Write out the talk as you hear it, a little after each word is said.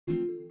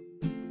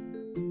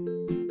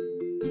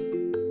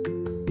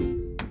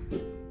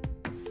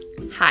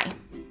Hi,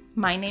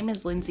 my name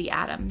is Lindsay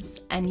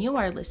Adams, and you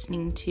are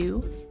listening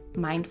to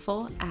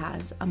Mindful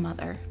as a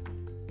Mother.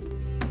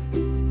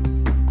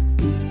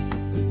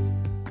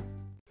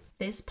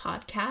 This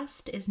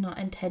podcast is not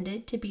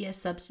intended to be a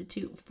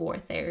substitute for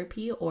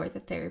therapy or the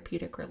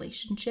therapeutic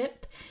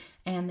relationship,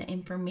 and the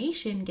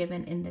information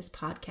given in this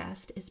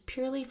podcast is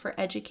purely for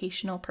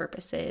educational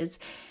purposes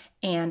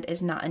and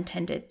is not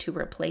intended to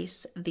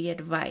replace the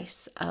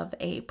advice of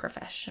a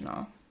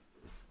professional.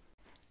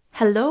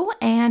 Hello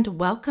and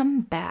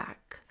welcome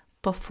back.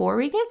 Before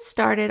we get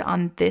started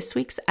on this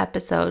week's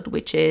episode,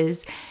 which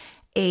is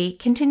a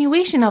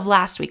continuation of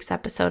last week's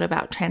episode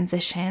about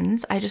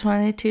transitions, I just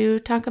wanted to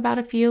talk about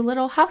a few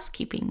little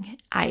housekeeping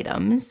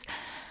items.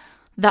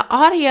 The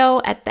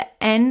audio at the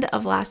end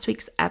of last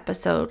week's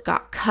episode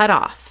got cut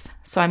off,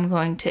 so I'm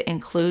going to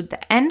include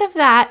the end of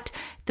that,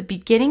 the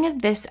beginning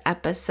of this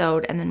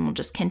episode, and then we'll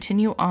just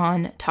continue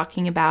on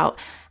talking about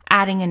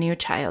adding a new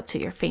child to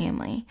your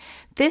family.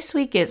 This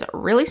week is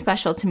really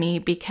special to me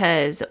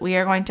because we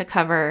are going to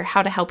cover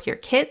how to help your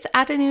kids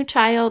add a new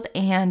child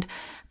and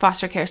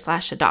foster care /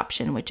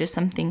 adoption, which is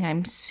something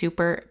I'm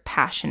super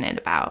passionate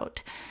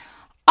about.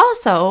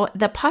 Also,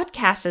 the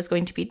podcast is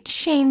going to be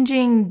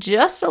changing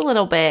just a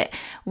little bit.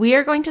 We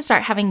are going to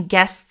start having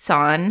guests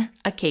on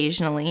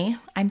occasionally.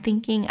 I'm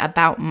thinking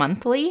about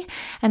monthly,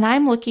 and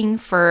I'm looking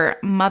for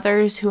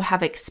mothers who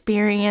have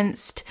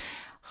experienced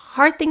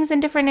hard things in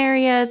different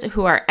areas,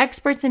 who are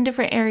experts in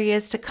different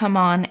areas, to come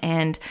on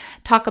and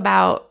talk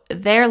about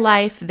their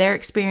life, their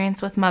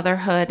experience with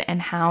motherhood,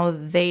 and how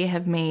they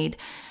have made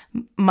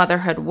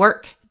motherhood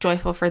work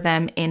joyful for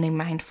them in a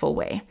mindful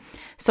way.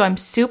 So I'm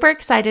super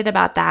excited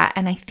about that,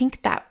 and I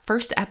think that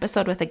first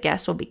episode with a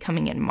guest will be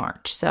coming in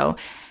March. So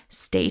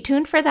stay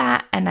tuned for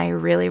that, and I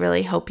really,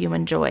 really hope you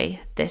enjoy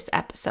this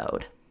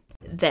episode.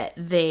 That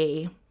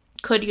they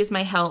could use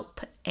my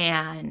help,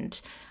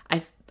 and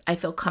I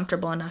feel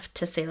comfortable enough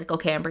to say, like,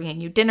 okay, I'm bringing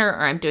you dinner,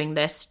 or I'm doing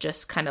this,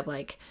 just kind of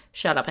like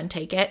shut up and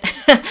take it.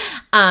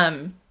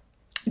 Then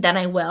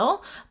I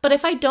will. But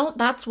if I don't,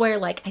 that's where,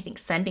 like, I think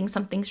sending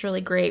something's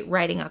really great.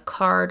 Writing a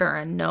card or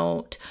a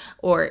note,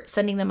 or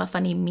sending them a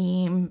funny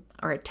meme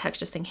or a text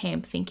just saying, hey,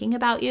 I'm thinking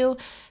about you,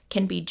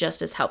 can be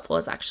just as helpful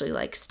as actually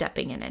like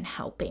stepping in and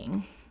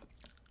helping.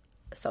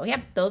 So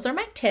yeah, those are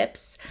my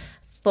tips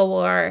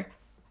for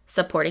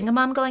supporting a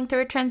mom going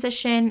through a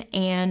transition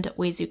and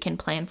ways you can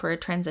plan for a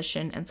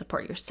transition and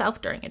support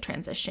yourself during a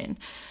transition.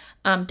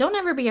 Don't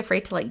ever be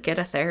afraid to like get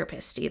a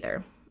therapist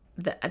either.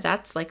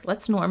 That's like,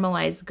 let's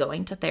normalize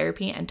going to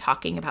therapy and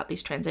talking about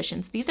these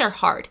transitions. These are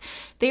hard.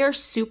 They are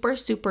super,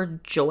 super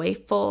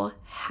joyful,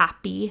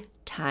 happy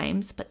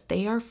times, but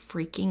they are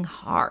freaking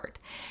hard.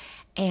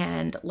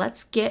 And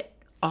let's get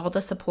all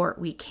the support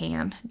we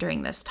can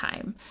during this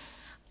time.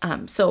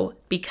 So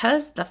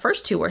because the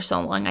first two were so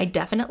long, I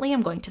definitely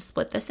am going to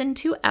split this in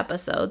 2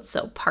 episodes.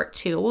 So part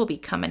 2 will be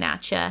coming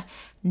at you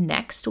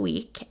next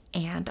week,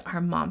 and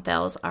our mom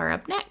fails are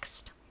up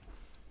next.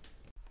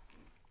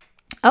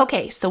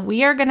 Okay, so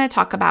we are going to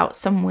talk about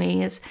some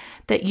ways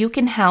that you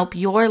can help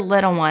your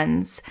little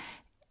ones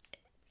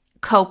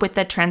cope with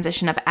the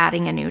transition of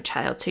adding a new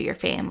child to your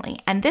family.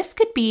 And this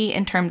could be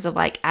in terms of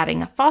like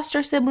adding a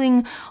foster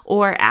sibling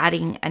or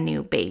adding a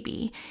new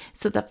baby.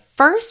 So the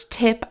first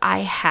tip I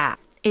have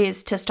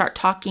is to start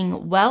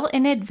talking well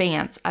in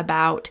advance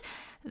about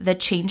the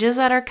changes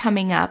that are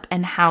coming up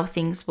and how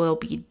things will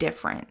be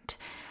different.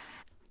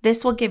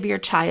 This will give your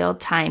child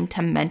time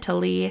to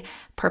mentally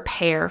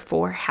prepare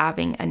for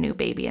having a new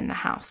baby in the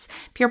house.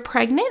 If you're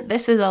pregnant,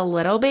 this is a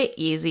little bit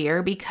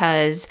easier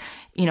because,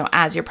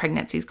 as your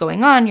pregnancy is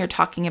going on, you're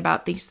talking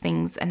about these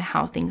things and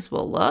how things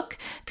will look.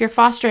 If you're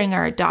fostering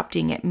or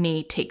adopting, it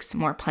may take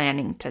some more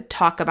planning to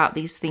talk about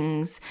these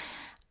things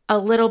a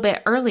little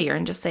bit earlier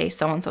and just say,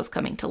 so-and-so's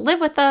coming to live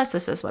with us.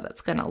 This is what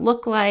it's going to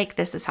look like.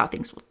 This is how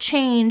things will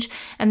change.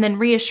 And then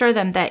reassure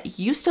them that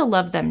you still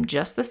love them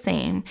just the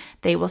same.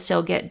 They will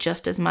still get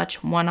just as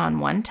much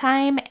one-on-one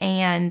time,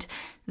 and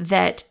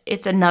that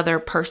it's another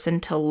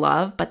person to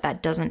love, but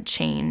that doesn't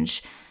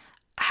change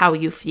how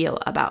you feel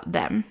about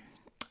them.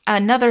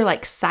 Another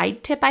like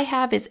side tip I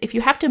have is if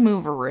you have to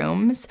move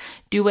rooms,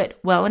 do it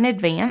well in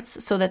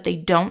advance so that they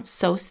don't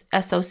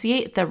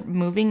associate the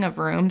moving of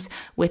rooms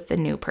with the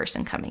new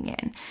person coming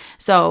in.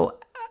 So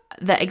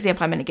the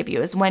example I'm going to give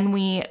you is when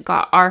we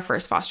got our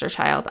first foster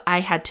child, I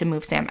had to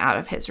move Sam out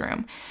of his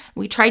room.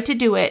 We tried to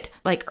do it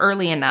like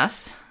early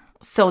enough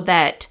so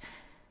that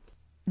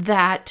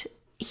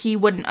he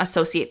wouldn't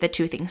associate the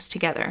two things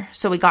together.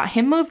 So we got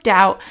him moved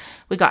out,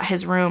 we got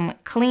his room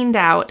cleaned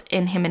out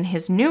and him in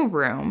his new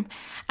room,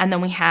 and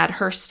then we had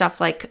her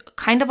stuff like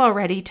kind of all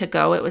ready to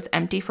go. It was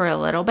empty for a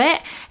little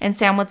bit, and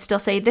Sam would still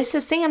say, this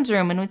is Sam's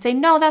room, and we'd say,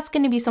 no, that's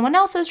going to be someone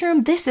else's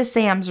room. This is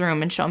Sam's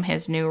room, and show him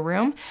his new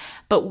room.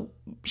 But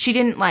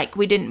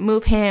we didn't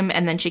move him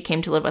and then she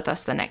came to live with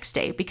us the next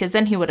day, because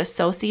then he would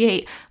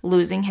associate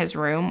losing his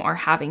room or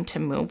having to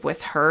move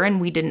with her.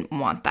 And we didn't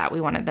want that. We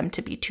wanted them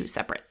to be two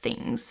separate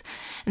things.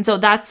 And so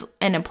that's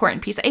an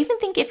important piece. I even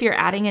think if you're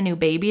adding a new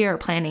baby or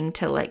planning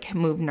to like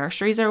move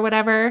nurseries or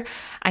whatever,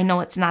 I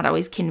know it's not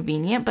always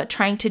convenient, but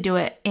trying to do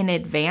it in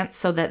advance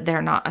so that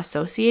they're not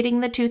associating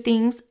the two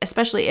things,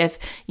 especially if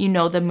you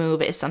know the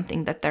move is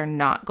something that they're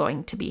not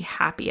going to be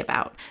happy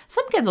about.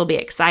 Some kids will be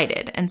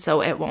excited, and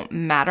so it won't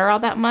matter all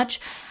that much.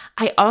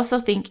 I also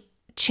think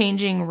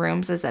changing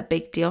rooms is a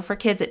big deal for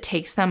kids. It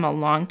takes them a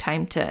long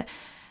time to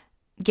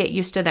get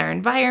used to their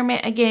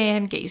environment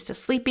again, get used to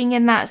sleeping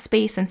in that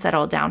space and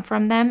settle down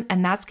from them.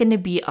 And that's going to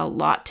be a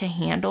lot to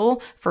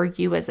handle for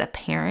you as a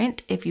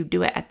parent if you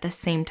do it at the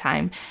same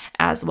time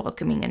as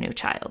welcoming a new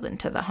child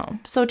into the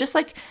home. So just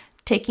like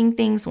taking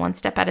things one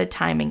step at a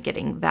time and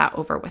getting that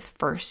over with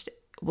first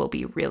will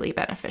be really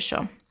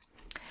beneficial.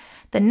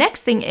 The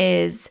next thing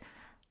is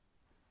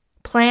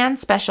plan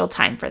special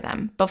time for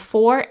them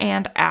before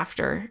and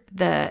after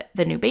the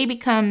new baby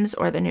comes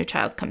or the new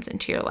child comes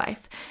into your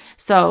life.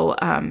 So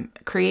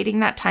creating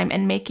that time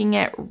and making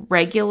it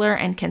regular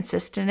and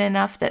consistent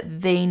enough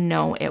that they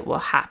know it will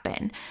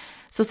happen.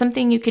 So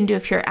something you can do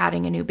if you're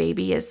adding a new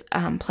baby is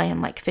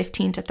plan like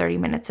 15 to 30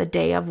 minutes a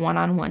day of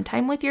one-on-one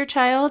time with your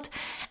child.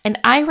 And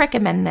I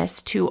recommend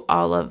this to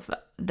all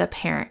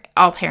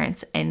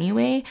parents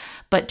anyway,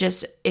 but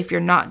just if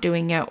you're not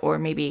doing it, or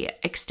maybe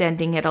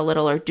extending it a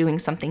little or doing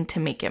something to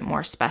make it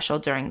more special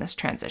during this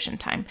transition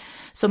time.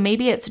 So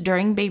maybe it's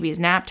during baby's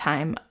nap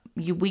time,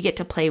 we get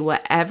to play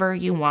whatever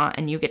you want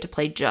and you get to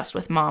play just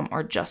with mom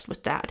or just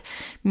with dad.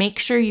 Make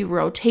sure you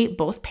rotate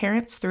both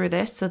parents through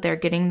this so they're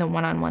getting the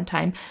one-on-one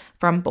time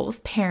from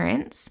both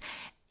parents,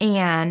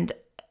 and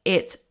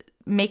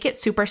make it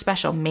super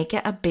special. Make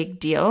it a big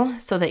deal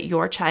so that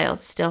your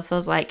child still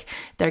feels like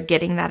they're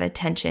getting that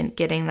attention,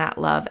 getting that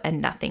love,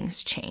 and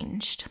nothing's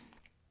changed.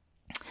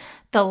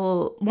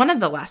 One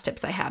of the last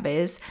tips I have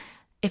is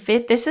if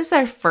this is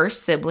their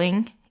first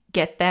sibling,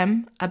 get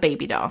them a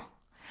baby doll.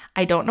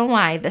 I don't know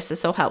why this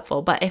is so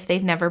helpful, but if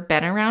they've never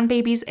been around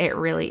babies, it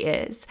really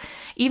is.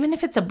 Even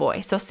if it's a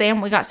boy. So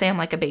we got Sam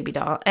like a baby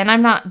doll, and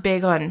I'm not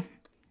big on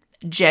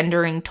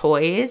gendering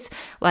toys.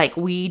 Like,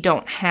 we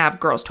don't have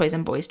girls' toys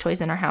and boys'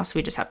 toys in our house.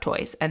 We just have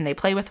toys and they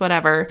play with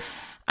whatever.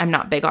 I'm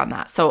not big on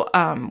that. So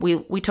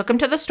we took him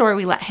to the store.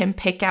 We let him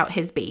pick out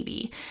his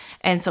baby.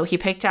 And so he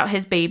picked out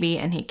his baby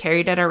and he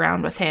carried it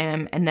around with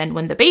him. And then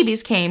when the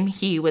babies came,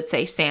 he would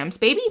say Sam's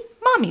baby,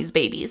 mommy's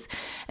babies.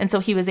 And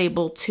so he was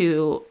able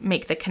to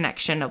make the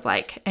connection of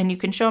and you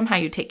can show him how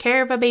you take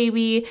care of a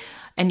baby,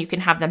 and you can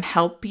have them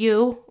help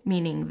you,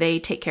 meaning they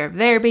take care of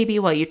their baby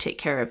while you take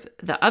care of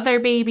the other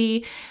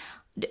baby.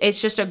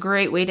 It's just a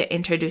great way to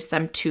introduce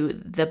them to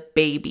the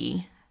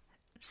baby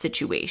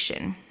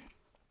situation.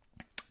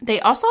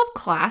 They also have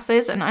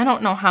classes, and I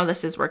don't know how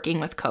this is working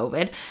with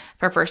COVID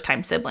for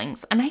first-time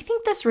siblings. And I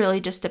think this really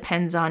just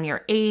depends on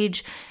your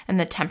age and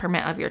the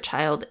temperament of your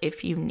child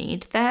if you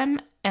need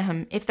them.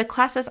 If the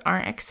classes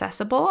aren't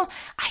accessible,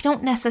 I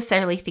don't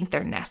necessarily think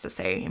they're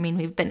necessary. I mean,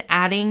 we've been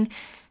adding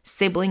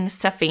siblings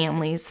to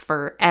families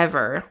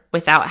forever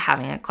without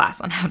having a class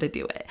on how to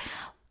do it.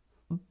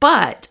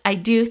 But I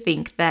do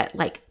think that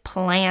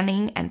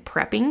planning and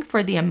prepping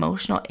for the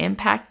emotional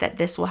impact that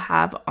this will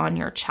have on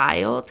your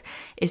child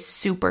is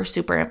super,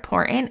 super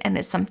important, and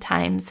is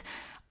sometimes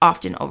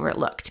often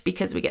overlooked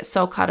because we get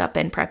so caught up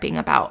in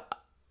prepping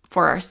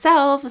for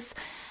ourselves,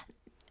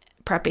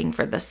 prepping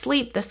for the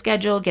sleep, the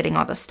schedule, getting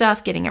all the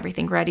stuff, getting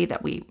everything ready,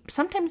 that we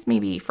sometimes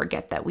maybe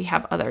forget that we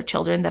have other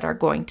children that are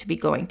going to be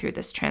going through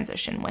this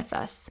transition with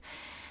us.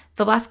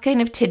 The last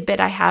kind of tidbit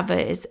I have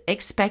is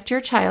expect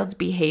your child's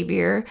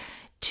behavior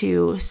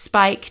to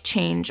spike,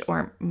 change,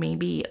 or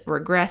maybe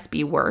regress,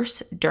 be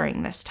worse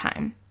during this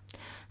time.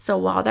 So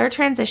while they're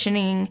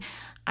transitioning,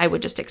 I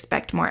would just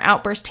expect more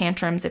outburst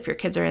tantrums if your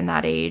kids are in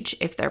that age.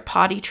 If they're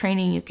potty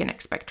training, you can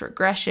expect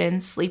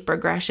regressions, sleep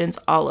regressions,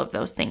 all of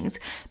those things,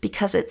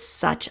 because it's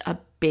such a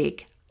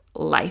big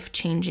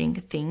life-changing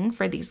thing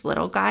for these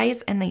little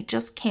guys, and they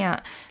just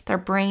can't, their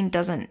brain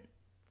doesn't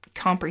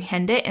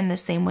comprehend it in the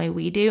same way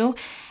we do.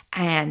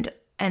 And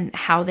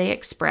how they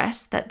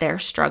express that they're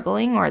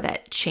struggling or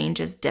that change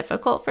is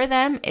difficult for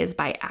them is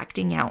by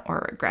acting out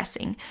or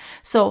regressing.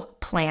 So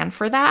plan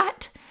for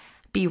that,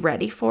 be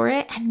ready for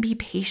it, and be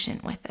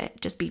patient with it.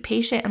 Just be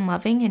patient and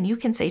loving. And you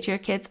can say to your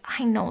kids,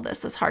 I know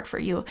this is hard for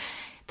you.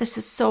 This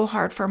is so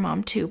hard for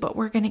mom too, but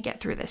we're going to get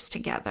through this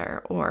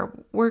together. Or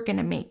we're going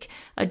to make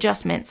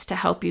adjustments to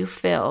help you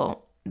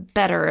feel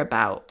better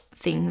about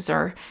things,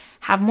 or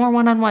have more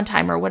one-on-one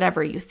time, or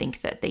whatever you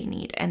think that they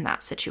need in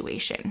that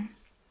situation.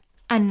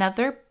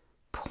 Another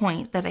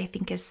point that I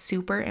think is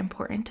super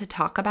important to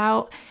talk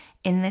about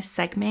in this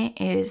segment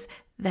is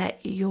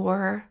that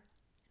your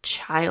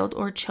child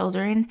or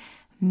children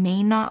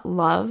may not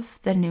love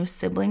the new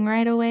sibling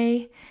right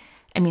away.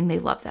 I mean, they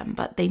love them,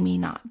 but they may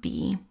not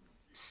be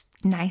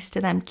nice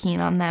to them, keen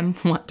on them,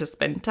 want to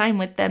spend time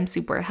with them,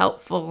 super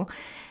helpful.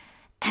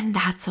 And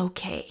that's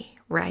okay.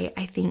 right?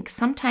 I think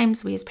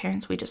sometimes we as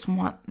parents, we just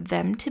want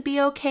them to be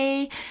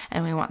okay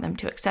and we want them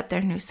to accept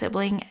their new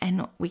sibling,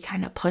 and we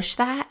kind of push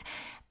that.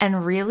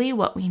 And really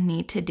what we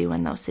need to do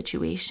in those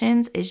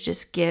situations is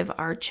just give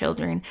our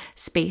children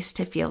space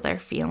to feel their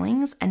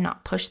feelings and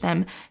not push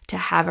them to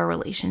have a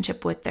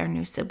relationship with their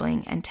new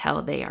sibling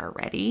until they are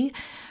ready.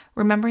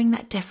 Remembering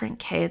that different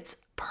kids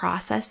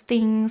process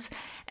things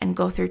and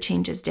go through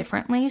changes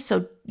differently.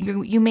 So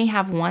you may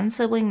have one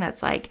sibling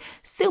that's like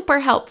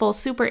super helpful,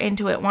 super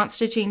into it, wants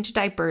to change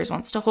diapers,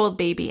 wants to hold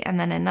baby, and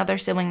then another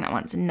sibling that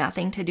wants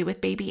nothing to do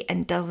with baby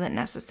and doesn't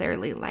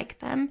necessarily like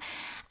them.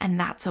 And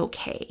that's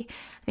okay.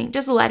 I think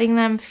just letting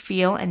them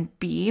feel and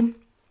be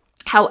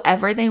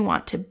however they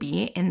want to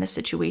be in the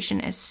situation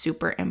is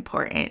super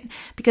important,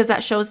 because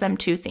that shows them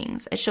two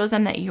things. It shows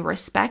them that you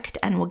respect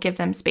and will give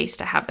them space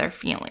to have their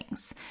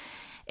feelings.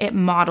 It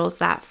models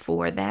that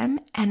for them,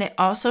 and it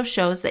also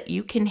shows that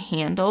you can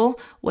handle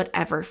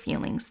whatever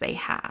feelings they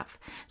have.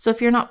 So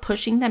if you're not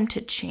pushing them to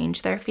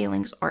change their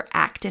feelings or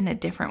act in a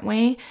different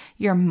way,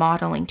 you're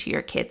modeling to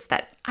your kids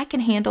that I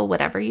can handle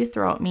whatever you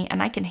throw at me,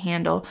 and I can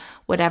handle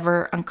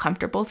whatever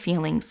uncomfortable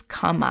feelings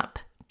come up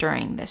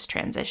during this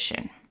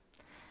transition.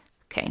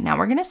 Okay, now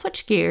we're going to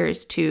switch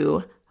gears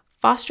to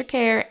foster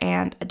care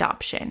and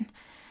adoption.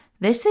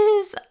 This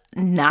is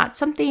not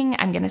something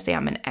I'm going to say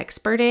I'm an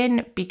expert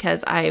in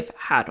because I've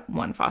had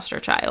one foster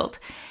child.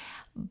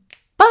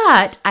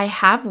 But I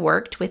have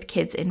worked with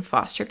kids in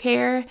foster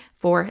care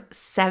for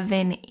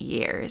 7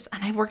 years.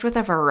 And I've worked with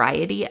a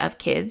variety of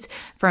kids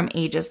from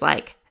ages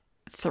like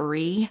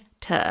 3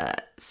 to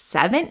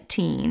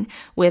 17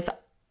 with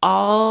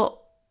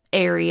all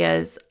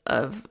areas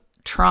of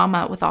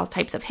trauma, with all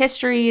types of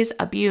histories,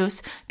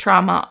 abuse,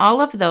 trauma,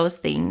 all of those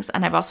things.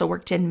 And I've also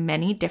worked in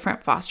many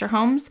different foster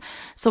homes.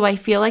 So I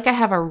feel like I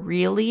have a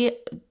really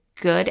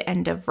good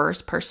and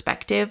diverse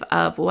perspective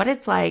of what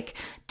it's like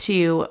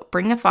to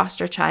bring a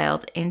foster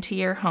child into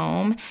your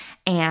home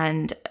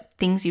and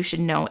things you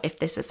should know if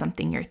this is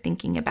something you're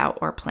thinking about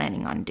or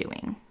planning on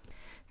doing.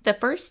 The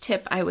first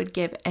tip I would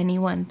give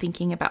anyone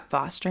thinking about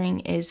fostering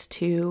is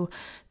to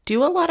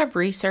do a lot of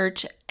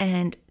research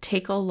and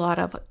take a lot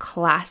of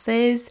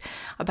classes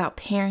about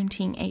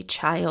parenting a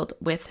child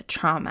with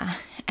trauma.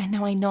 And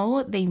now I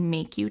know they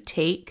make you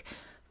take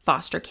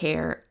foster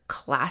care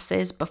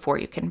classes before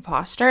you can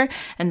foster,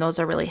 and those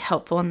are really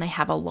helpful, and they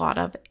have a lot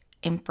of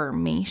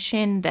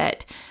information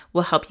that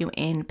will help you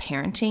in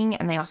parenting.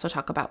 And they also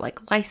talk about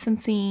like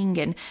licensing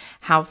and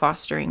how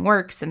fostering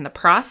works in the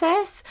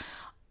process.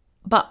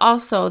 But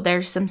also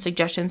there's some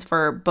suggestions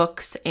for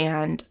books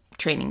and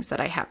trainings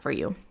that I have for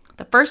you.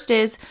 The first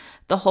is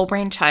The Whole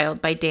Brain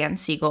Child by Dan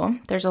Siegel.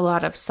 There's a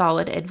lot of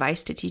solid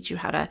advice to teach you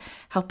how to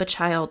help a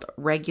child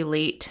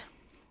regulate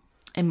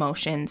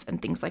emotions and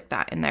things like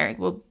that in there. It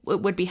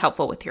would be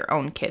helpful with your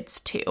own kids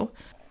too.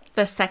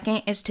 The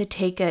second is to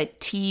take a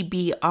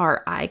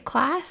TBRI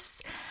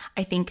class.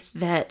 I think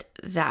that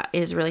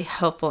is really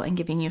helpful in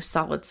giving you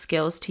solid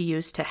skills to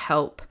use to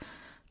help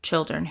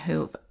children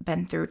who've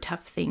been through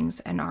tough things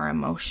and are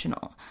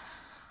emotional.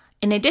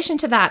 In addition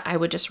to that, I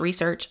would just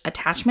research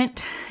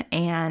attachment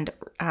and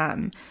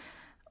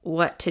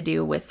what to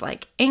do with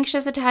like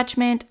anxious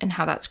attachment and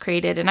how that's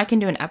created. And I can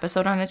do an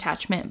episode on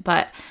attachment,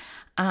 but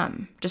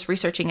just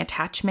researching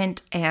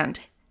attachment and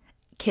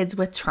kids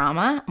with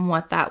trauma and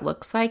what that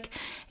looks like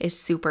is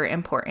super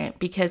important,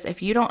 because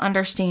if you don't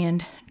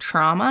understand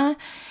trauma,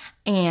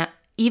 and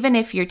even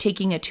if you're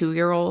taking a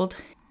 2-year-old,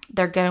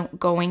 they're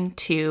going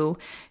to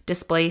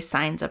display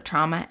signs of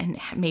trauma and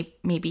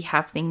maybe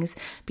have things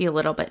be a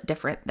little bit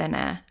different than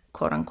a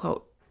quote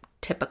unquote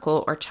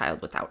typical or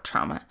child without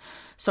trauma.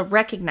 So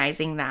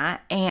recognizing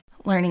that and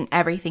learning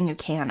everything you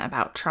can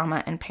about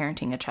trauma and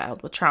parenting a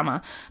child with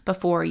trauma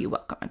before you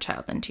welcome a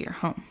child into your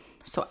home.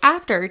 So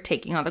after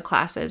taking all the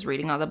classes,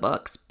 reading all the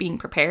books, being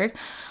prepared,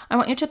 I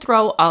want you to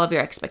throw all of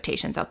your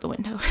expectations out the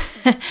window.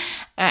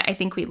 I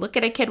think we look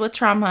at a kid with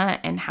trauma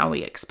and how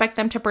we expect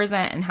them to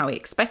present and how we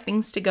expect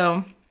things to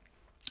go.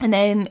 And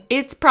then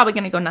it's probably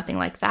going to go nothing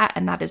like that.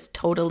 And that is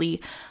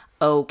totally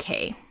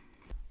okay.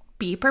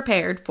 Be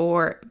prepared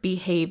for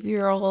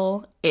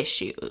behavioral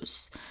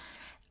issues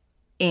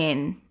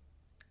in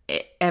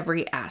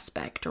every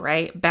aspect,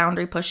 right?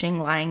 Boundary pushing,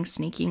 lying,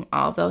 sneaking,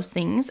 all those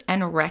things,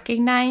 and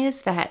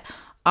recognize that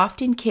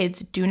often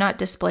kids do not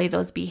display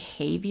those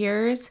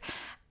behaviors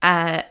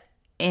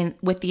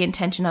with the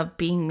intention of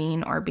being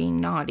mean or being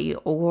naughty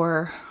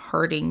or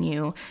hurting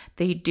you.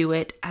 They do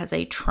it as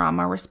a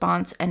trauma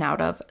response and out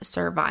of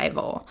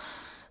survival.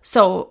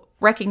 So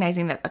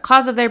recognizing that the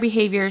cause of their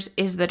behaviors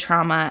is the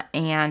trauma,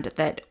 and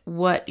that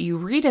what you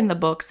read in the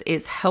books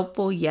is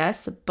helpful,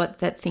 yes, but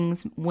that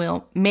things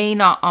may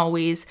not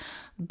always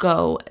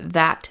go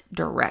that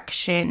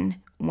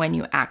direction when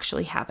you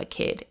actually have a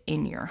kid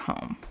in your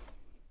home.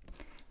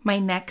 My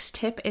next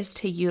tip is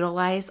to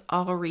utilize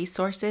all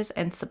resources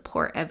and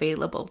support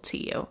available to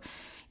you,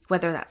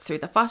 whether that's through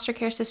the foster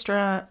care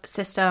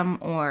system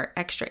or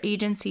extra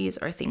agencies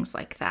or things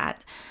like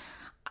that.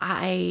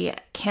 I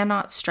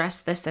cannot stress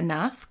this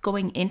enough.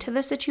 Going into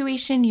the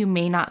situation, you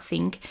may not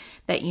think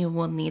that you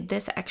will need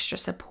this extra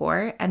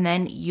support, and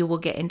then you will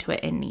get into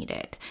it and need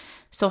it.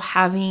 So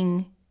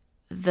having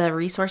the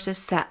resources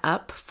set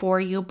up for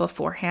you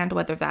beforehand,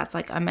 whether that's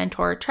like a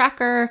mentor or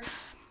tracker,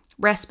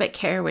 respite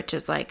care, which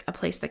is like a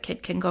place the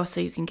kid can go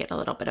so you can get a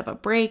little bit of a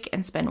break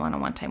and spend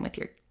one-on-one time with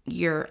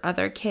your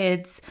other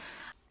kids,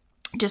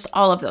 just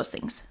all of those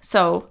things.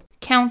 So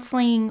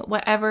counseling,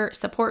 whatever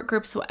support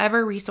groups,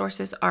 whatever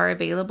resources are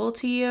available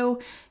to you,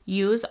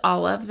 use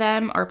all of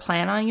them or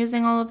plan on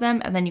using all of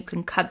them, and then you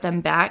can cut them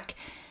back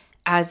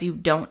as you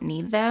don't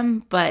need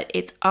them. But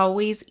it's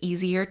always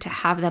easier to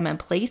have them in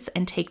place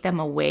and take them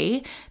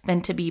away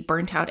than to be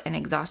burnt out and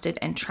exhausted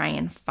and try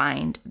and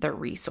find the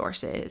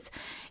resources.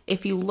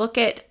 If you look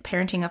at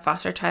parenting a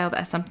foster child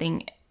as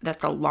something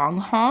that's a long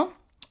haul,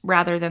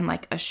 rather than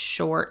like a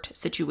short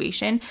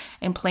situation,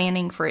 and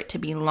planning for it to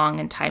be long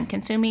and time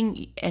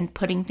consuming and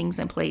putting things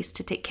in place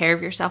to take care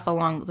of yourself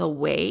along the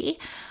way,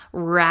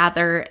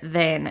 rather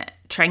than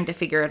trying to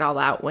figure it all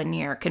out when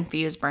you're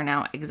confused,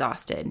 burnout,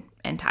 exhausted,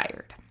 and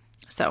tired.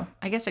 So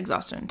I guess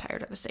exhausted and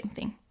tired are the same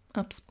thing.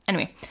 Oops.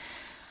 Anyway,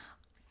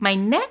 my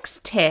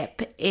next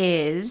tip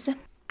is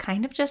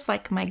kind of just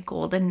like my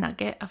golden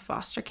nugget of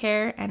foster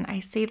care. And I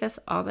say this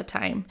all the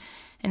time.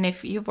 And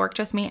if you've worked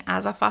with me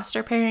as a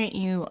foster parent,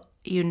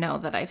 you know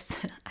that I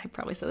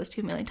probably said this to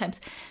you a million times.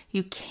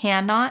 You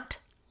cannot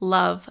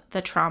love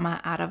the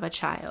trauma out of a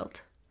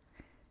child.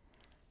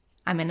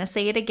 I'm going to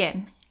say it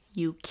again.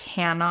 You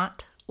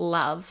cannot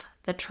love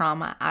the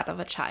trauma out of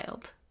a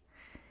child.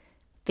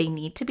 They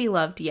need to be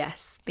loved,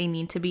 yes. They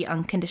need to be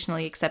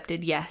unconditionally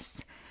accepted,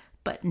 yes.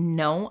 But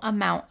no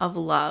amount of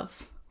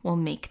love will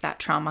make that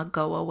trauma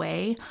go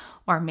away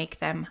or make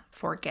them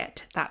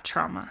forget that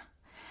trauma.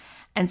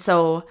 And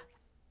so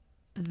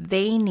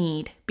they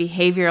need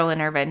behavioral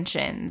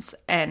interventions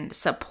and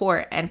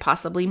support and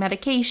possibly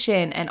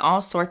medication and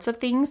all sorts of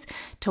things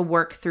to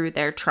work through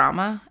their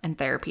trauma, and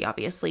therapy,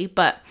 obviously.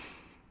 But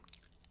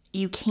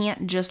you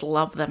can't just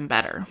love them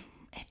better.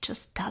 It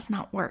just does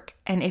not work.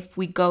 And if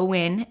we go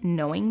in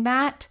knowing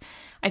that,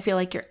 I feel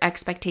like your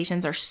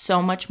expectations are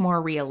so much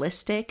more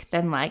realistic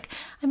than like,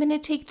 I'm going to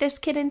take this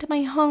kid into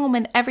my home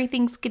and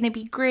everything's going to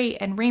be great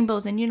and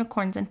rainbows and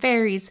unicorns and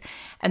fairies.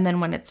 And then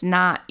when it's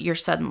not, you're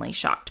suddenly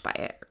shocked by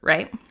it,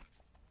 right?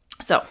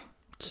 So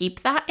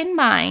keep that in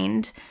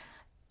mind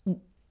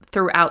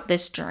throughout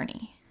this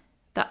journey.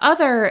 The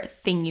other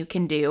thing you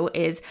can do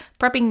is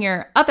prepping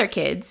your other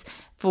kids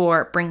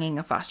for bringing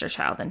a foster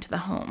child into the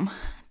home,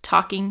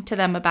 talking to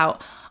them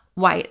about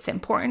why it's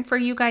important for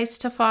you guys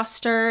to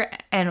foster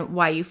and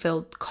why you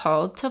feel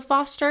called to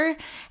foster.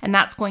 And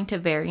that's going to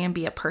vary and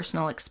be a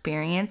personal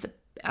experience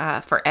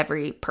for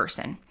every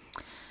person.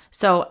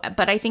 So,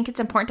 but I think it's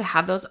important to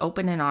have those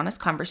open and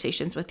honest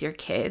conversations with your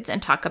kids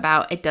and talk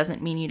about it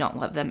doesn't mean you don't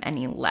love them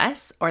any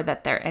less or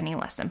that they're any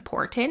less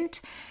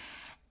important,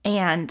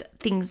 and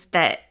things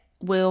that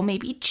will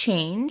maybe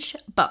change,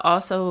 but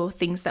also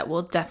things that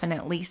will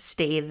definitely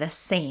stay the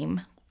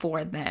same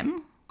for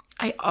them.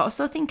 I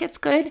also think it's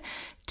good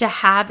to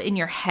have in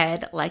your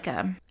head like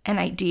an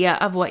idea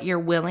of what you're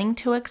willing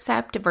to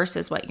accept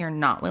versus what you're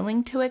not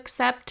willing to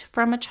accept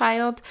from a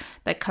child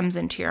that comes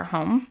into your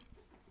home.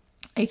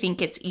 I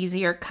think it's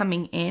easier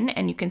coming in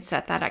and you can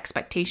set that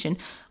expectation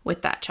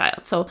with that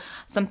child. So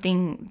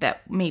something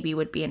that maybe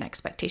would be an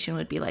expectation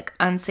would be like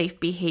unsafe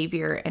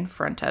behavior in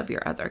front of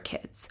your other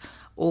kids,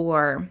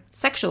 or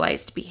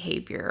sexualized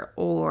behavior,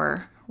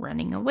 or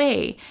running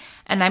away.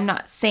 And I'm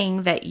not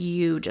saying that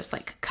you just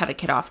like cut a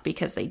kid off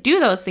because they do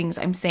those things.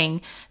 I'm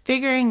saying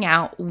figuring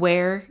out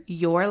where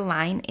your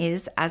line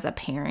is as a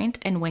parent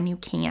and when you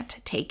can't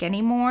take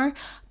anymore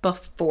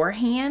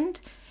beforehand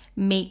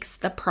makes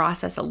the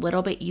process a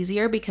little bit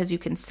easier, because you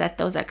can set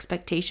those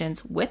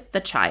expectations with the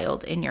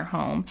child in your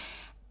home,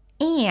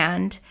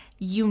 and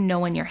you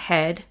know in your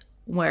head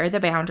where the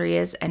boundary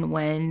is and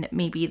when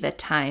maybe the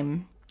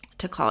time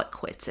to call it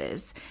quits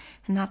is.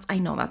 And I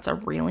know that's a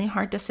really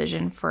hard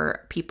decision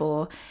for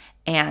people,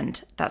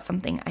 and that's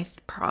something I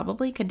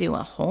probably could do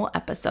a whole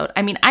episode.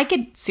 I mean, I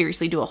could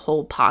seriously do a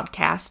whole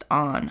podcast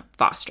on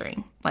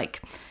fostering,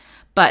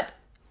 but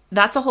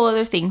that's a whole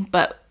other thing.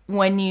 But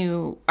when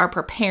you are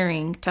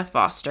preparing to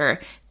foster,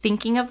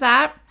 thinking of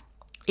that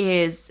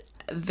is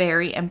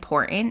very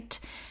important,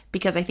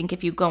 because I think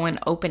if you go in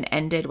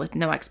open-ended with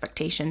no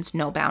expectations,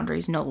 no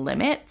boundaries, no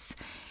limits,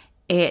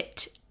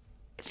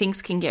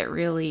 things can get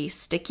really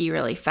sticky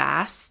really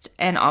fast,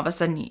 and all of a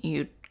sudden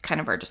you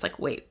kind of are just like,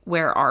 wait,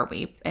 where are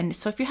we? And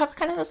so if you have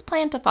kind of this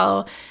plan to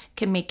follow, it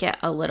can make it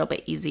a little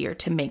bit easier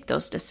to make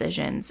those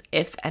decisions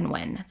if and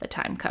when the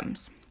time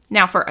comes.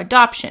 Now for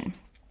adoption,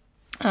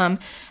 and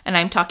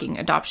I'm talking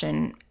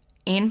adoption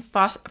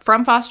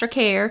from foster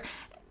care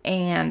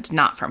and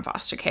not from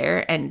foster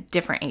care, and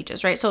different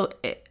ages, right? So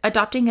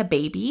adopting a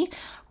baby,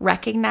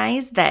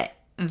 recognize that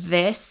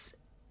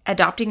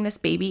adopting this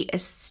baby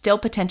is still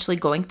potentially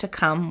going to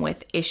come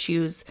with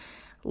issues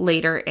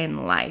later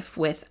in life,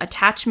 with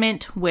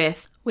attachment,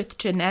 with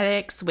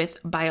genetics, with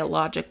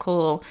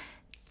biological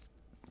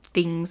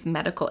things,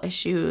 medical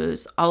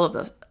issues, all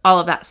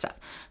of that stuff.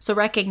 So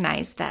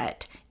recognize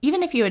that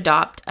even if you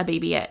adopt a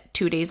baby at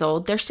 2 days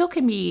old, there still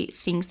can be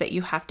things that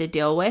you have to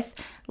deal with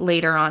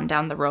later on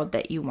down the road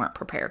that you weren't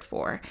prepared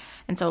for.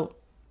 And so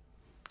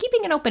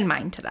keeping an open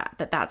mind to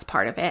that's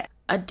part of it.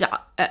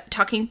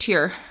 Talking to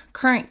your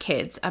current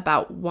kids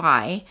about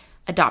why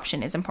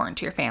adoption is important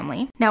to your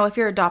family. Now, if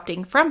you're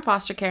adopting from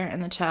foster care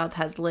and the child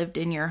has lived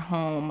in your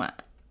home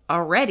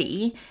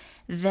already,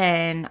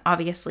 then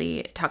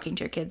obviously talking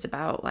to your kids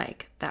about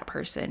like that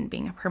person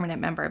being a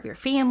permanent member of your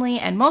family.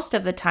 And most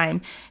of the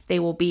time they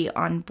will be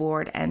on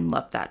board and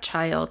love that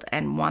child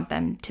and want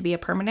them to be a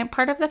permanent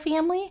part of the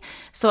family.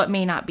 So it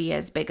may not be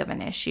as big of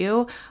an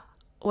issue,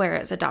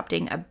 whereas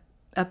adopting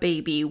a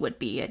baby would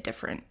be a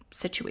different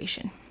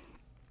situation.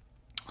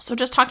 So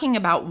just talking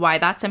about why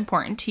that's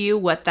important to you,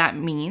 what that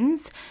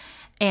means,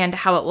 and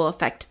how it will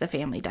affect the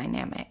family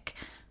dynamic.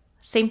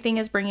 Same thing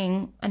as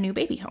bringing a new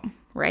baby home,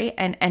 right?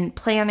 And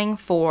planning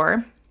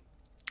for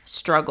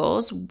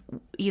struggles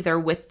either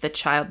with the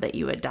child that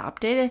you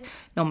adopted,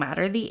 no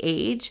matter the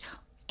age,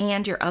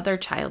 and your other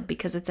child,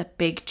 because it's a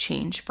big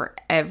change for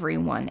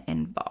everyone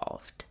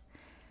involved.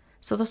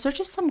 So those are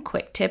just some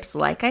quick tips.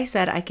 Like I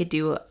said, I could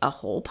do a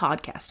whole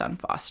podcast on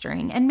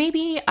fostering, and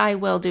maybe I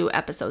will do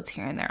episodes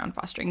here and there on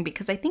fostering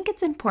because I think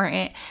it's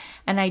important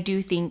and I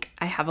do think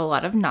I have a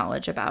lot of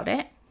knowledge about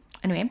it.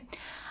 Anyway,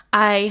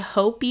 I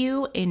hope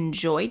you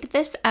enjoyed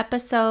this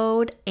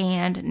episode,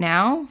 and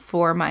now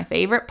for my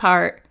favorite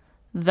part,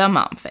 the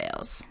mom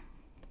fails.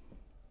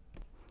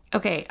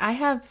 Okay, I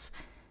have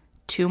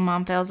 2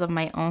 mom fails of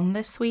my own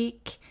this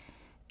week,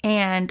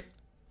 and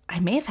I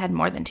may have had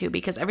more than 2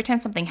 because every time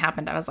something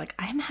happened, I was like,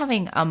 I'm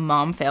having a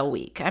mom fail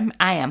week.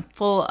 I am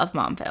full of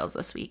mom fails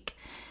this week.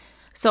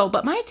 So,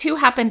 but my 2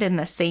 happened in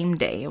the same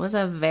day. It was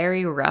a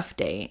very rough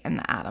day in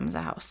the Adams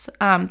house.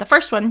 The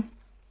first one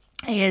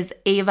is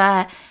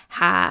Ava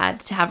had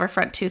to have her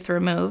front tooth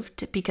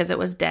removed because it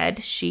was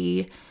dead.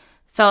 She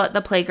fell at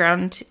the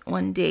playground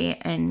one day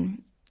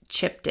and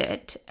chipped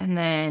it. And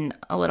then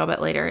a little bit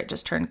later, it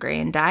just turned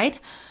gray and died.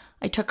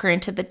 I took her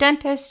into the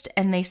dentist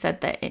and they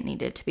said that it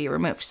needed to be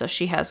removed. So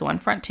she has 1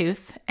 front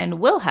tooth and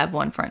will have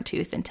 1 front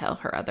tooth until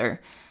her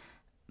other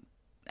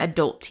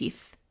adult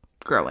teeth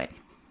grow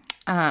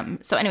in.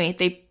 So anyway,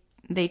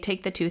 they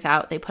take the tooth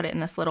out. They put it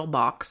in this little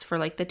box for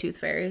like the tooth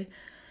fairy.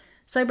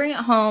 So I bring it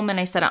home and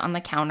I set it on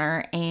the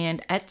counter.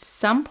 And at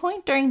some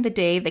point during the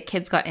day, the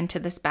kids got into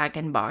this bag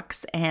and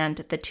box and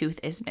the tooth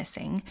is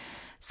missing.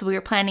 So we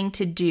were planning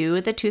to do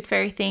the tooth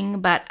fairy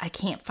thing, but I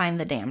can't find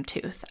the damn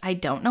tooth. I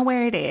don't know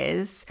where it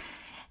is.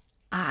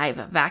 I've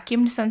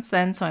vacuumed since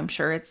then, so I'm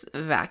sure it's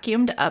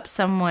vacuumed up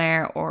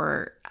somewhere,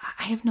 or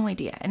I have no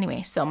idea.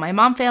 Anyway, so my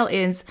mom fail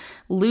is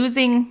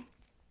losing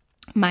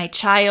my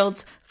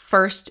child's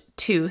first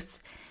tooth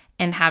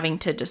and having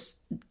to just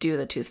do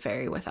the tooth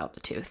fairy without the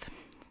tooth.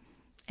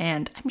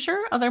 And I'm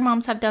sure other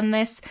moms have done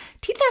this.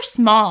 Teeth are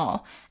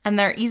small and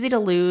they're easy to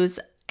lose.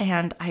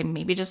 And I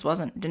maybe just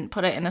didn't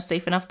put it in a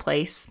safe enough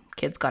place.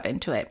 Kids got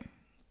into it,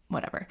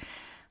 whatever.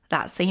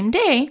 That same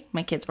day,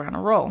 my kids were on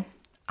a roll.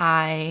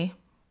 I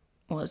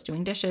was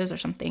doing dishes or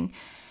something,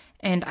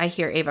 and I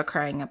hear Ava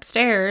crying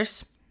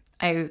upstairs.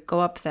 I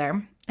go up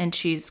there, and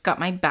she's got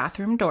my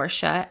bathroom door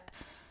shut,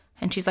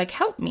 and she's like,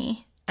 help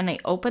me. And I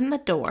open the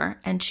door,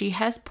 and she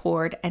has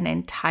poured an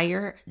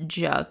entire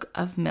jug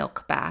of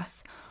milk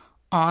bath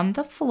on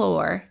the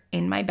floor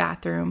in my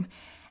bathroom.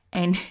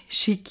 And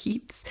she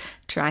keeps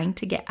trying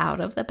to get out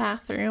of the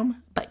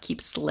bathroom, but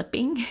keeps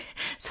slipping.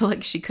 So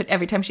like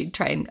every time she'd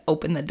try and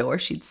open the door,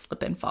 she'd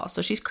slip and fall.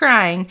 So she's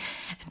crying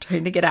and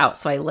trying to get out.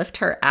 So I lift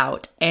her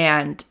out,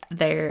 and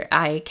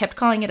I kept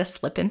calling it a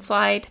slip and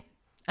slide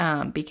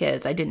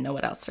because I didn't know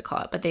what else to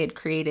call it, but they had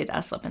created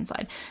a slip and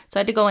slide. So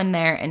I had to go in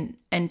there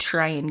and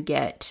try and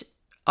get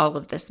all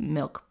of this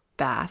milk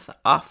bath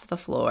off the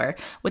floor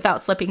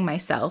without slipping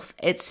myself.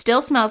 It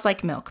still smells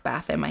like milk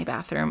bath in my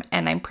bathroom,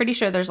 and I'm pretty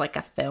sure there's like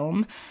a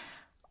film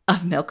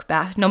of milk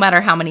bath no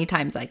matter how many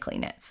times I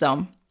clean it.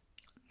 So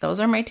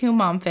those are my 2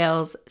 mom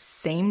fails,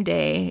 same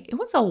day. It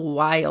was a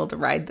wild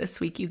ride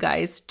this week, you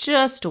guys,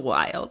 just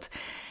wild.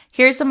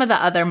 Here's some of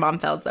the other mom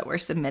fails that were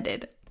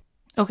submitted.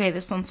 Okay,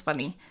 this one's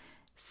funny.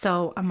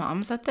 So a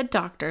mom's at the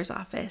doctor's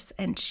office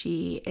and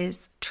she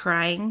is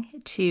trying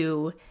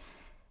to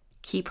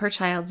keep her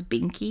child's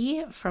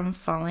binky from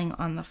falling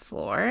on the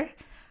floor.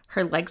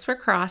 Her legs were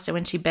crossed, and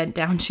when she bent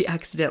down, she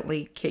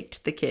accidentally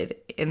kicked the kid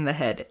in the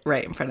head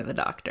right in front of the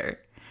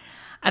doctor.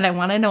 And I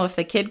want to know if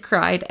the kid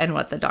cried and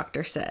what the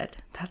doctor said.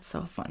 That's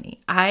so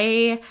funny.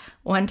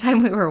 One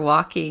time we were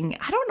walking,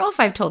 I don't know if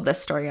I've told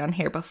this story on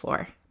here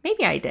before.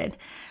 Maybe I did.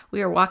 We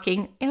were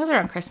walking, it was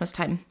around Christmas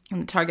time in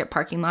the Target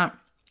parking lot,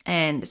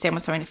 and Sam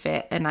was throwing a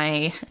fit, and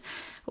I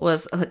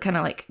was kind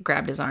of like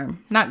grabbed his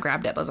arm, not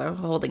grabbed it, but I was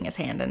holding his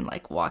hand and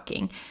like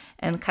walking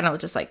and kind of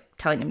just like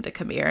telling him to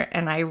come here.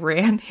 And I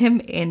ran him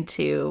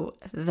into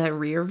the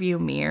rear view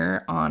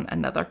mirror on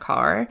another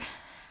car.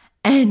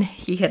 and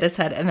he hit his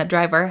head, and the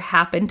driver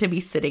happened to be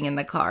sitting in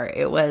the car.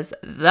 It was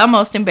the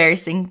most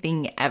embarrassing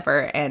thing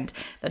ever, and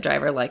the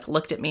driver like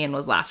looked at me and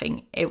was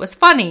laughing. It was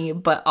funny,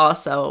 but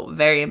also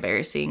very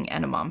embarrassing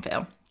and a mom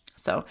fail.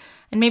 So,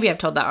 and maybe I've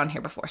told that on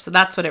here before, so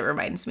that's what it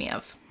reminds me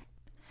of.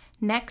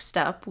 Next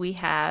up, we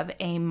have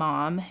a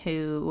mom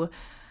who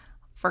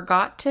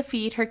forgot to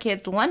feed her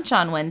kids lunch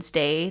on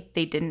Wednesday.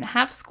 They didn't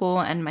have school,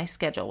 and my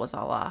schedule was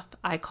all off.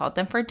 I called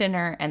them for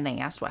dinner, and they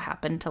asked what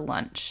happened to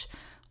lunch.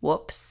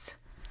 Whoops.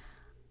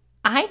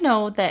 I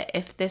know that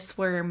if this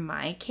were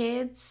my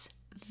kids,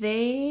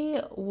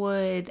 they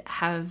would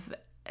have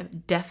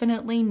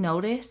definitely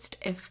noticed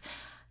if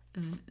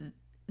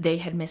they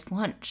had missed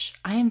lunch.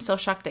 I am so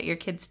shocked that your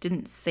kids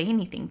didn't say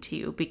anything to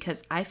you,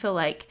 because I feel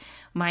like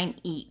mine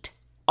eat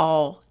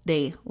all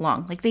day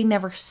long. Like they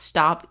never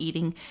stop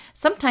eating.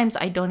 Sometimes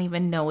I don't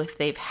even know if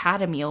they've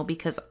had a meal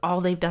because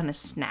all they've done is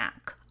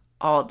snack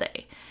all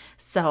day.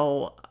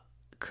 So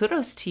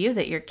kudos to you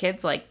that your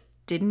kids like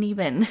didn't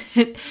even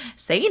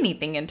say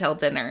anything until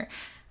dinner.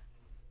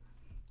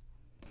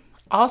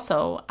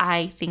 Also,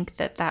 I think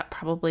that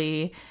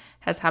probably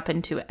has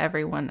happened to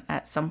everyone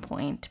at some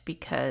point,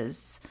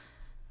 because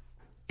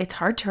it's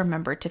hard to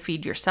remember to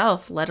feed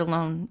yourself, let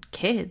alone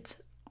kids,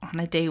 on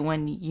a day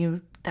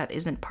when that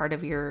isn't part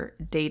of your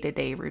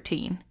day-to-day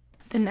routine.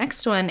 The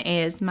next one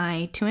is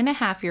my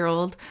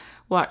 2.5-year-old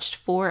watched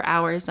 4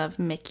 hours of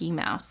Mickey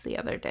Mouse the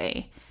other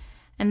day.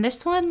 And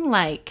this one,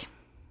 like,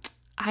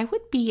 I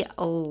would be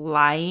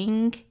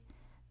lying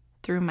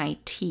through my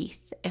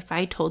teeth if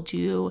I told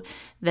you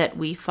that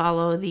we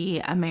follow the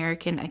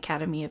American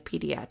Academy of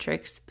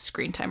Pediatrics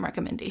screen time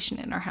recommendation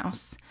in our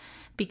house,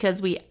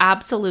 because we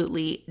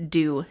absolutely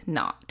do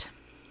not.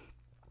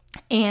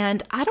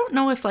 And I don't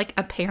know if like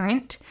a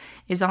parent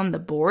is on the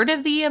board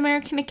of the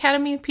American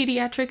Academy of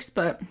Pediatrics,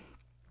 but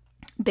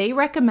they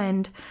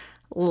recommend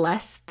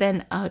less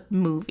than a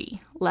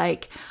movie.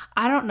 Like,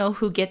 I don't know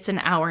who gets an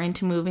hour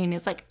into movie and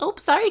is like, oh,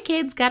 sorry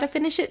kids, gotta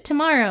finish it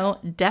tomorrow.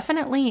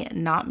 Definitely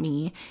not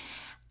me.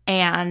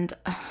 And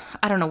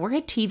I don't know, we're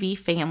a TV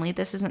family.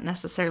 This isn't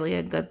necessarily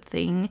a good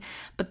thing,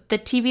 but the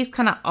TV's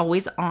kind of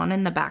always on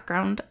in the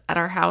background at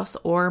our house,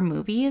 or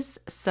movies.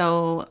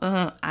 So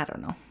I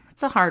don't know.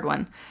 It's a hard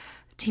one.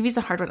 TV's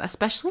a hard one,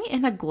 especially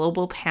in a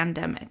global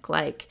pandemic.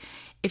 Like,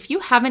 if you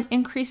haven't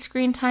increased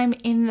screen time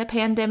in the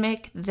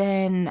pandemic,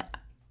 then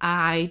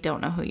I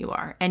don't know who you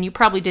are. And you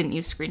probably didn't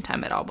use screen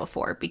time at all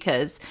before,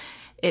 because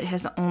it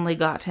has only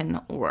gotten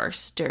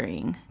worse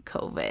during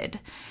COVID.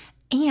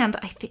 And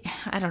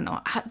I don't know,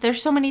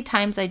 there's so many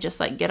times I just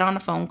like get on a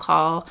phone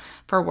call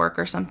for work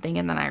or something,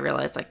 and then I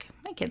realize like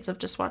my kids have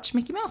just watched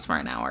Mickey Mouse for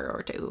an hour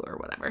or two or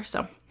whatever.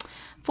 So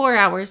 4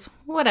 hours,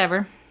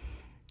 whatever,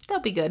 they'll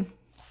be good.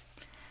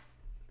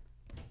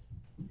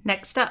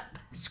 Next up,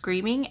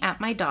 screaming at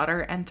my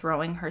daughter and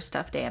throwing her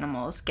stuffed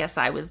animals. Guess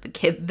I was the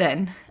kid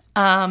then.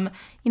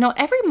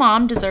 Every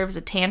mom deserves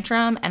a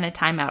tantrum and a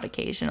timeout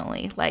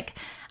occasionally. Like,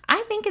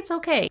 I think it's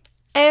okay.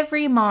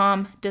 Every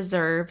mom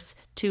deserves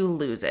to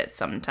lose it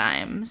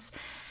sometimes.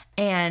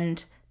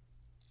 And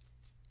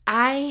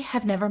I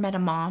have never met a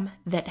mom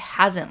that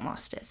hasn't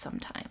lost it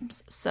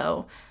sometimes.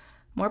 So,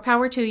 more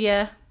power to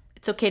you.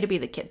 It's okay to be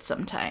the kid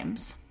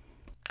sometimes.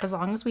 As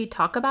long as we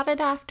talk about it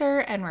after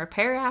and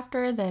repair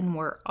after, then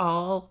we're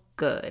all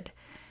good.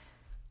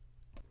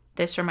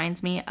 This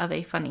reminds me of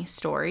a funny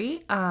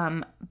story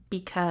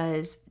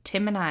because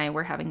Tim and I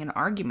were having an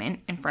argument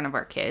in front of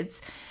our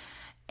kids,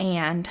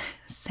 and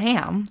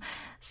Sam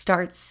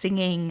starts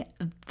singing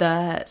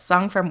the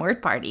song from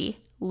Word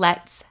Party,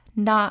 "Let's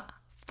not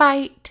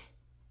fight.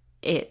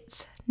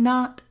 It's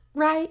not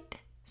right.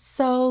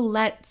 So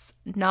let's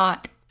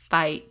not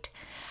fight."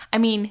 I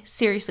mean,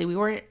 seriously, we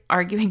weren't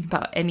arguing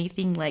about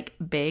anything like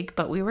big,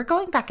 but we were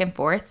going back and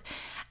forth.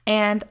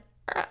 And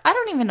I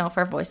don't even know if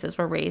our voices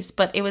were raised,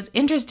 but it was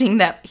interesting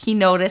that he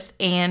noticed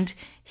and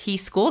he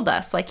schooled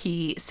us. Like,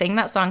 he sang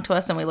that song to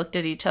us and we looked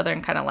at each other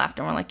and kind of laughed,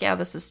 and we're like, yeah,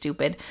 this is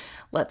stupid.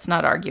 Let's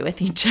not argue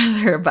with each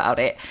other about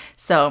it.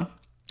 So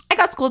I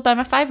got schooled by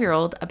my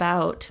 5-year-old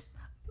about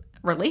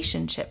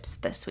relationships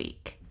this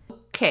week.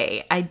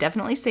 Okay, I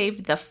definitely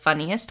saved the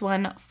funniest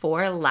one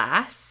for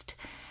last.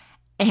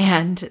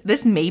 And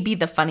this may be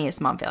the funniest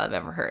mom fail I've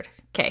ever heard.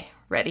 Okay,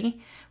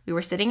 ready? We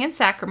were sitting in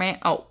Sacrament.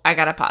 Oh, I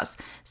gotta pause.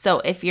 So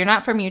if you're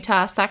not from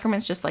Utah,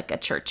 Sacrament's just like a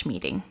church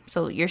meeting.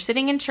 So you're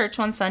sitting in church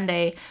one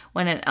Sunday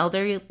when an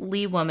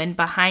elderly woman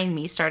behind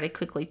me started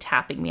quickly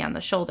tapping me on the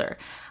shoulder.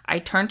 I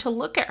turned to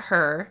look at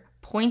her,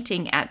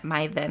 pointing at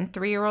my then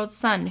 3-year-old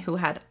son, who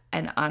had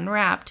an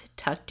unwrapped,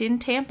 tucked-in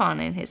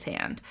tampon in his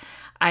hand.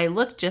 I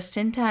looked just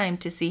in time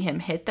to see him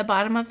hit the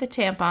bottom of the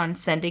tampon,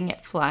 sending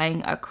it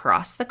flying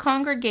across the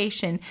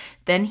congregation.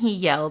 Then he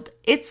yelled,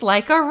 "It's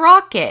like a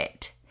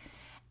rocket."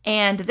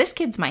 And this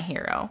kid's my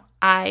hero.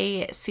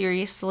 I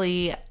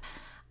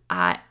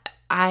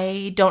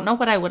don't know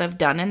what I would have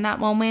done in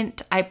that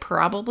moment. I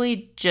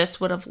probably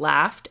just would have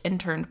laughed and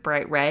turned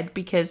bright red,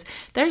 because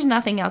there's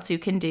nothing else you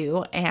can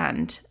do,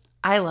 and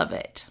I love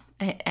it.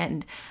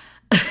 And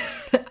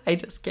I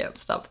just can't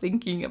stop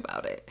thinking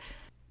about it.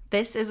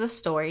 This is a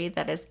story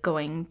that is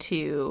going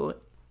to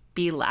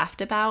be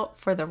laughed about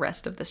for the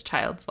rest of this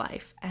child's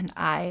life, and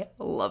I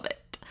love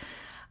it.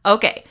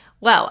 Okay,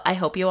 well, I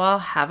hope you all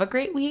have a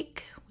great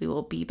week. We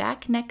will be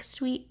back next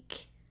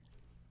week.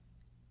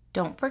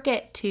 Don't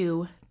forget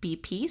to be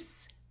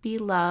peace, be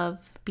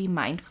love, be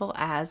mindful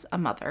as a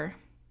mother.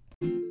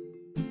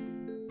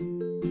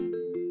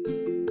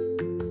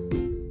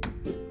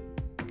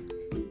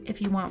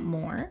 If you want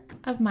more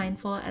of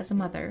Mindful as a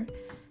Mother,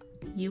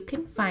 you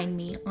can find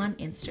me on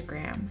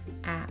Instagram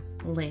at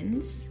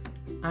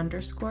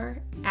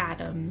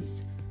Linds_Adams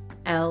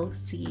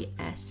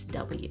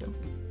LCSW.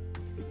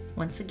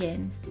 Once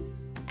again,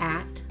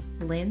 at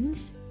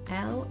Linds,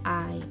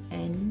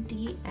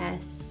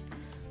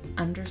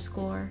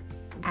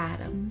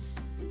 LINDS_Adams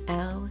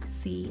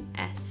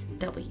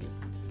LCSW.